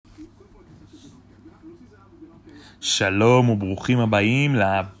שלום וברוכים הבאים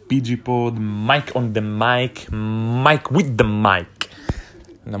ל-PG Pod, מייק on the mic, מייק with the mic.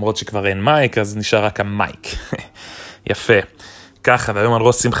 למרות שכבר אין מייק, אז נשאר רק המייק. יפה. ככה, והיום על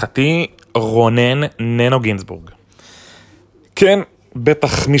ראש שמחתי, רונן ננו גינזבורג. כן,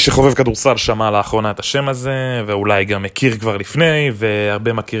 בטח מי שחובב כדורסל שמע לאחרונה את השם הזה, ואולי גם מכיר כבר לפני,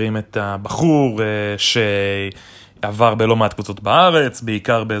 והרבה מכירים את הבחור שעבר בלא מעט קבוצות בארץ,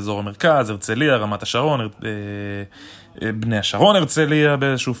 בעיקר באזור המרכז, הרצליה, רמת השרון, בני השרון הרצליה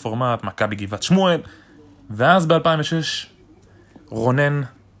באיזשהו פורמט, מכבי גבעת שמואל, ואז ב-2006 רונן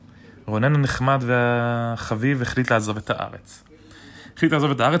הנחמד והחביב החליט לעזוב את הארץ. החליט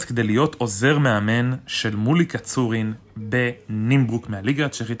לעזוב את הארץ כדי להיות עוזר מאמן של מולי קצורין בנימברוק מהליגה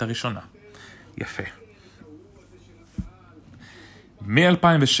הצ'כית הראשונה. יפה.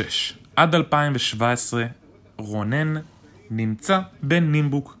 מ-2006 עד 2017 רונן נמצא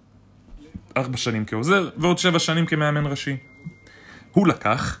בנימברוק 4 שנים כעוזר ועוד 7 שנים כמאמן ראשי. הוא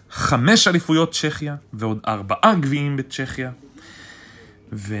לקח 5 אליפויות צ'כיה ועוד 4 גביעים בצ'כיה,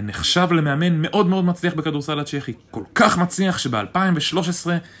 ונחשב למאמן מאוד מאוד מצליח בכדורסל הצ'כי. כל כך מצליח שב-2013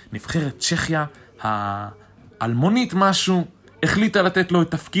 נבחרת צ'כיה האלמונית משהו החליטה לתת לו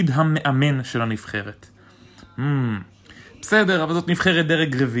את תפקיד המאמן של הנבחרת. בסדר, אבל זאת נבחרת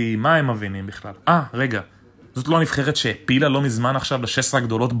דרג רביעי, מה הם מבינים בכלל? רגע, זאת לא נבחרת שהפילה לא מזמן עכשיו ל-16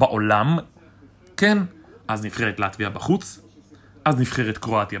 הגדולות בעולם? כן, אז נבחרת לטביה בחוץ, אז נבחרת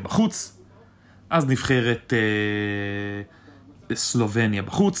קרואטיה בחוץ, אז נבחרת סלובניה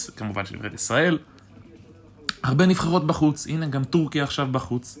בחוץ, כמובן שנבחרת ישראל. הרבה נבחרות בחוץ, הנה גם טורקיה עכשיו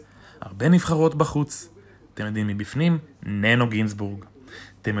בחוץ. הרבה נבחרות בחוץ. אתם יודעים מי בפנים? ננו גינזבורג.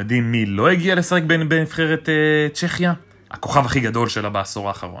 אתם יודעים מי לא הגיע לשחק בנבחרת צ'כיה? הכוכב הכי גדול שלה בעשור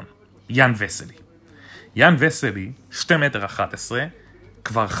האחרון. יאן וסלי. יאן וסלי, 2.11 מטר,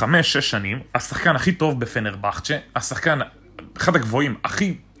 כבר 5-6 שנים, השחקן הכי טוב בפנרבחצ'ה, השחקן אחד הגבוהים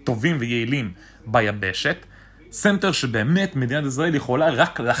הכי טובים ויעילים ביבשת, סנטר שבאמת מדינת ישראל יכולה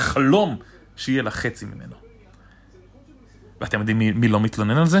רק לחלום שיהיה לה חצי ממנו. ואתם יודעים מי לא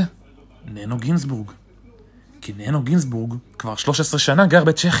מתלונן על זה? ננו גינזבורג. כי ננו גינזבורג כבר 13 שנה גר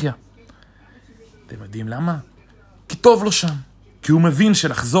בצ'כיה. אתם יודעים למה? כי טוב לו שם. כי הוא מבין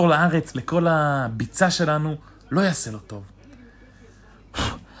שלחזור לארץ לכל הביצה שלנו לא יעשה לו טוב.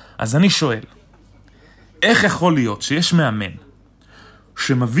 אז אני שואל, איך יכול להיות שיש מאמן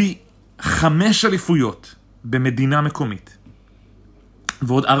שמביא 5 אליפויות במדינה מקומית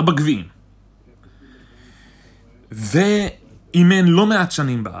ועוד 4 גביעים ואימן לא מעט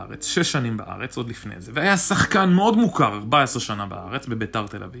שנים בארץ, 6 שנים בארץ עוד לפני זה, והיה שחקן מאוד מוכר 14 שנה בארץ בביתר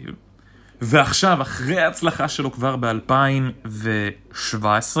תל אביב, ועכשיו אחרי ההצלחה שלו כבר ב-2017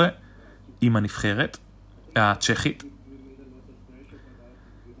 עם הנבחרת הצ'כית,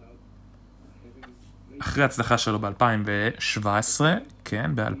 אחרי ההצלחה שלו ב-2017,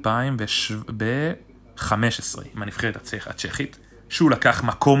 כן, ב-2015 עם הנבחרת הצ'כית, שהוא לקח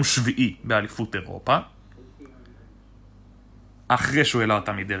מקום 7 באליפות אירופה, אחרי שהוא העלה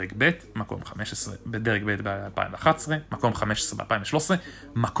אותה מדרג ב', מקום 15 בדרג ב' ב-2011, מקום 15 ב-2013,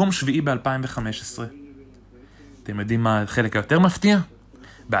 מקום 7 ב-2015. אתם יודעים מה החלק היותר מפתיע?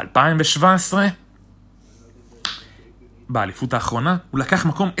 ב-2017, באליפות האחרונה, הוא לקח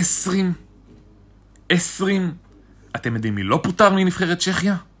מקום 20. אתם יודעים מי לא פוטר מנבחרת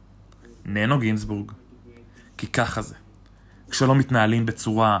צ'כיה? ננו גינזבורג. כי ככה זה. כשלא מתנהלים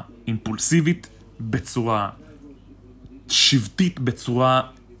בצורה אימפולסיבית, בצורה שבטית, בצורה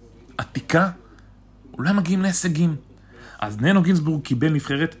עתיקה, אולי מגיעים להישגים. אז ננו גינזבורג קיבל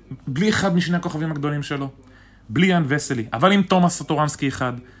נבחרת בלי אחד משני הכוכבים הגדולים שלו. בלי יאן וסלי, אבל עם תומאס סטורמסקי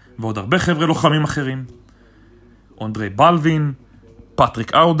אחד, ועוד הרבה חבר'ה לוחמים אחרים. אנדרי בלווין,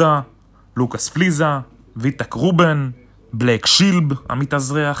 פטריק אאודה, לוקאס פליזה, ויטק רובן, בלייק שילב,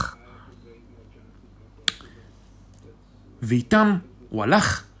 המתאזרח. ואיתם הוא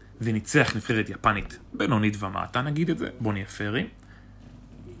הלך וניצח נבחרת יפנית בינונית ומעטה, נגיד את זה, בוא נהיה פיירים,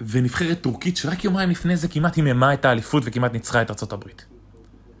 ונבחרת טורקית שרק יומיים לפני זה כמעט היממה את האליפות וכמעט ניצחה את ארצות הברית.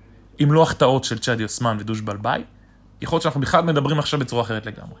 אם לא החטאות של צ'אדי אוסמן ודוש בלביי, יכול להיות שאנחנו בכלל מדברים עכשיו בצורה אחרת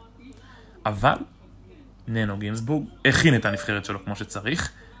לגמרי. אבל ננו גינזבורג הכין את הנבחרת שלו כמו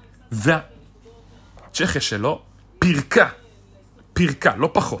שצריך, והצ'כיה שלו פירקה, לא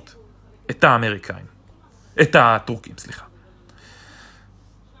פחות, את האמריקאים. את הטורקים, סליחה.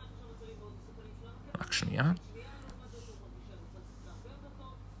 רק שנייה.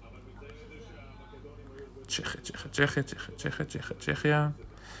 צ'כיה.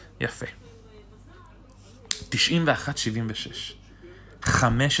 יפה. 91-76.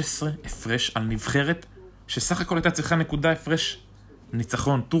 15 הפרש על נבחרת שסך הכל הייתה צריכה נקודה הפרש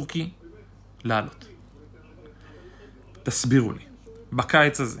ניצחון טורקי לעלות. תסבירו לי,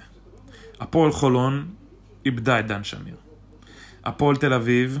 בקיץ הזה, הפועל חולון איבדה את דן שמיר. הפועל תל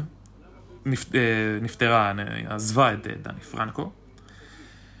אביב נפטרה, עזבה את דני פרנקו.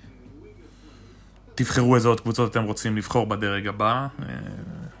 תבחרו איזה עוד קבוצות אתם רוצים לבחור בדרג הבא.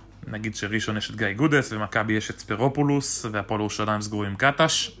 נגיד שראשון יש את גיא גודס, ומכבי יש את ספירופולוס, והפועל ירושלים סגורים עם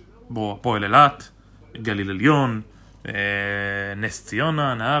קטש, בו הפועל אילת, גליל עליון, נס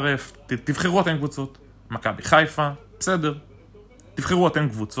ציונה, נערף. תבחרו אתם קבוצות. מכבי חיפה, בסדר. תבחרו אתם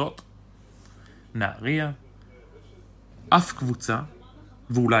קבוצות. נהריה. אף קבוצה,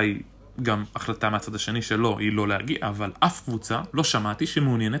 ואולי גם החלטה מהצד השני שלו היא לא להגיע, אבל אף קבוצה לא שמעתי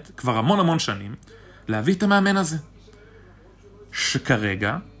שמעוניינת כבר המון שנים להביא את המאמן הזה.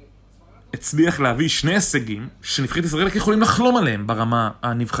 שכרגע הצליח להביא שני הישגים שנבחרת ישראל יכולים לחלום עליהם ברמה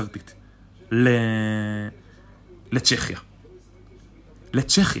הנבחרתית. לצ'כיה.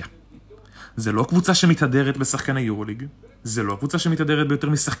 לצ'כיה. זה לא קבוצה שמתהדרת בשחקני יורוליג, זה לא קבוצה שמתהדרת ביותר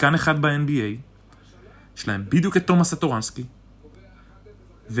משחקן אחד ב-NBA, יש להם בדיוק את תומאס סטורנסקי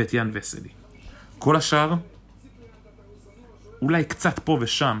ואת יאן וסלי. כל השאר, אולי קצת פה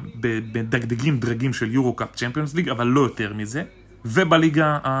ושם, בדגדגים דרגים של יורו-קאפ צ'מפיונס ליג, אבל לא יותר מזה,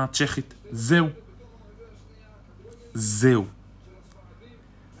 ובליגה הצ'כית. זהו. זהו.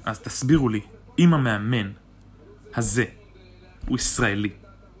 אז תסבירו לי, אם המאמן הזה הוא ישראלי,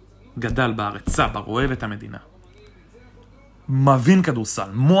 גדל בארץ, סבא, אוהב את המדינה, מבין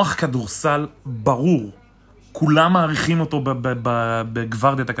כדורסל, מוח כדורסל ברור, כולם מעריכים אותו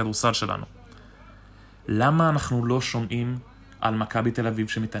בגוורדיית הכדורסל שלנו. למה אנחנו לא שומעים על מכבי תל אביב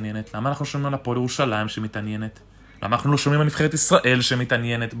שמתעניינת? למה אנחנו שומעים על הפועל ירושלים שמתעניינת? למה אנחנו לא שומעים על נבחרת ישראל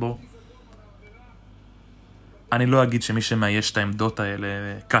שמתעניינת בו? אני לא אגיד שמי שמאייש את העמדות האלה,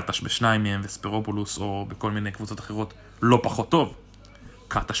 קטש בשניים מהם וספירופולוס או בכל מיני קבוצות אחרות, לא פחות טוב.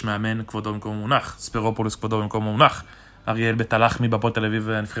 קטש מאמן כבודו במקום המונח, ספירופולוס כבודו במקום המונח, אריאל בטלחמי בפועל תל אביב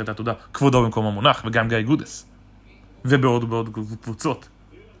ונבחרת העתודה, כבודו במקום המונח, וגם גיא גודס. ובעוד קבוצות.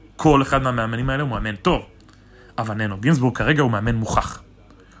 כל אחד מהמאמנים האלה הוא מאמן טוב. אבל ננו גינסבורג כרגע הוא מאמן מוכח.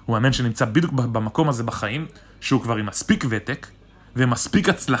 הוא מאמן שנמצא בדיוק במקום הזה בחיים, שהוא כבר עם מספיק ותק, ומספיק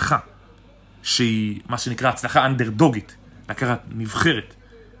הצלחה, שהיא מה שנקרא הצלחה אנדרדוגית, לקחת נבחרת,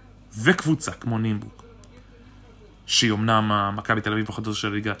 וקבוצה כמו נימבורג, שהיא אמנם מכבי תל אביב פחות או יותר של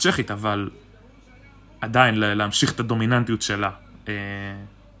ליגה הצ'כית, אבל עדיין להמשיך את הדומיננטיות שלה,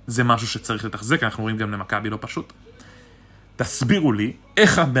 זה משהו שצריך לתחזק, אנחנו רואים גם למכבי לא פשוט. תסבירו לי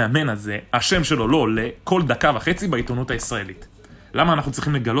איך המאמן הזה, השם שלו לא עולה כל דקה וחצי בעיתונות הישראלית. למה אנחנו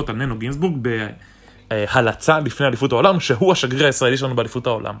צריכים לגלות על ננו גינסבורג בהלצה לפני אליפות העולם, שהוא השגריר הישראלי שלנו באליפות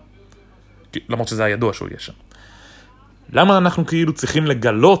העולם? למרות שזה הידוע שהוא יהיה שם. למה אנחנו כאילו צריכים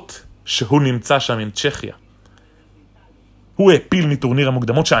לגלות שהוא נמצא שם עם צ'כיה? הוא הפיל מטורניר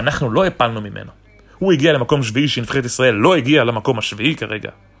המוקדמות שאנחנו לא הפלנו ממנו. הוא הגיע למקום שביעי שנבחרת ישראל לא הגיע למקום השביעי כרגע.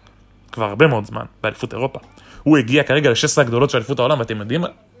 כבר הרבה מאוד זמן, באליפות אירופה. הוא הגיע כרגע ל-16 הגדולות של אליפות העולם, ואתם יודעים מה?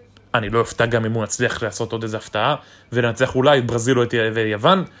 אני לא אפתע גם אם הוא נצליח לעשות עוד איזו הפתעה, ולנצח אולי את ברזיל או את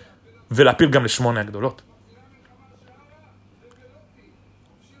יוון, ולהפיל גם ל8 הגדולות.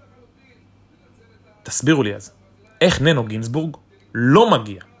 תסבירו לי אז, איך ננו גינסבורג לא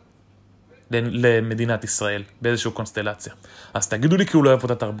מגיע למדינת ישראל באיזושהי קונסטלציה? אז תגידו לי כי הוא לא אוהב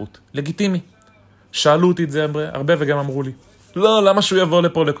את התרבות. לגיטימי. שאלו אותי את זה הרבה וגם אמרו לי, לא, למה שהוא יבוא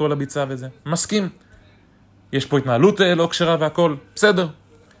לפה לכל הביצה וזה? מסכים. יש פה התנהלות לא קשרה והכל, בסדר.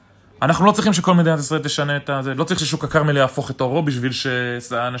 אנחנו לא צריכים שכל מדינת ישראל תשנה את זה, לא צריך ששוק הכרמל יהפוך את אורו בשביל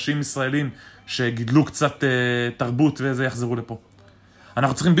שהאנשים ישראלים שגידלו קצת תרבות וזה יחזרו לפה.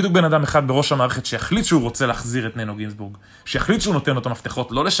 אנחנו צריכים בדיוק בן אדם אחד בראש המערכת שיחליט שהוא רוצה להחזיר את ננו גינסבורג, שיחליט שהוא נותן אותו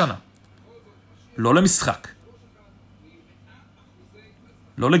מפתחות, לא לשנה, לא למשחק,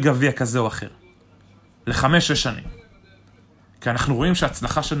 לא לגביע כזה או אחר, ל5-6 שנים. כי אנחנו רואים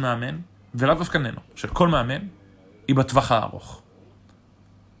שההצלחה של מאמן, ולא דווקא ננו, של כל מאמן, היא בטווח הארוך.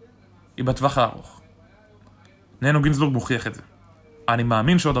 היא בטווח הארוך. ננו גינסבורג מוכיח את זה. אני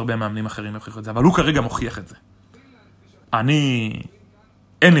מאמין שעוד הרבה מאמנים אחרים יוכיחו את זה, אבל הוא כרגע מוכיח את זה.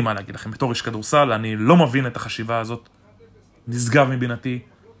 אין לי מה להגיד לכם, בתור איש כדורסל, אני לא מבין את החשיבה הזאת. נשגב מבינתי.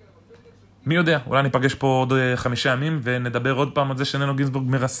 מי יודע, אולי ניפגש פה עוד 5 ימים, ונדבר עוד פעם על זה שננו גינסבורג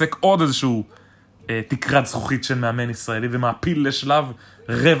מרסק עוד איזשהו תקרת זכוכית של מאמן ישראלי, ומעפיל לשלב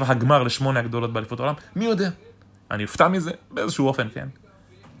רבע הגמר ל8 הגדולות באליפות העולם. מי יודע? אני אופתע מזה באיזשהו אופן, כן?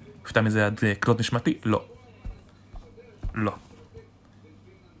 אופתע מזה עד כלות נשמתי? לא. לא.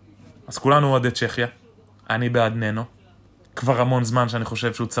 אז כולנו אוהדי צ'כיה. אני בעד ננו. כבר המון זמן שאני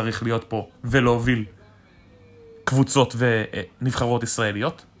חושב שהוא צריך להיות פה ולהוביל קבוצות ונבחרות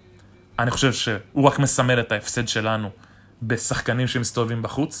ישראליות. אני חושב שהוא רק מסמל את ההפסד שלנו בשחקנים שמסתובבים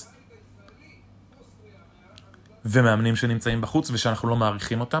בחוץ. ומאמנים שנמצאים בחוץ ושאנחנו לא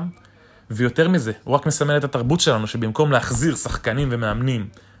מעריכים אותם. ויותר מזה, הוא רק מסמל את התרבות שלנו, שבמקום להחזיר שחקנים ומאמנים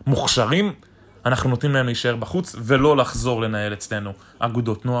מוכשרים, אנחנו נותנים להם להישאר בחוץ ולא לחזור לנהל אצלנו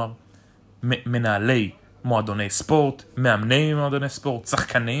אגודות נוער, מנהלי מועדוני ספורט, מאמנים במועדוני ספורט,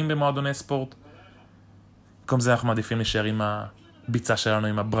 שחקנים במועדוני ספורט. במקום זה אנחנו מעדיפים להישאר עם הביצה שלנו,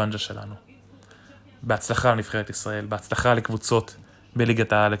 עם הברנג'ה שלנו. בהצלחה לנבחרת ישראל, בהצלחה לקבוצות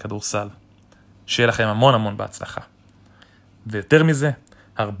בליגת העל לכדורסל. שיהיה לכם המון המון בהצלחה. ויותר מזה,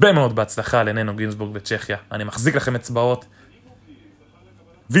 הרבה מאוד בהצלחה לננו גינזבורג וצ'כיה. אני מחזיק לכם אצבעות.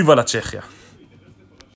 ויבה לצ'כיה.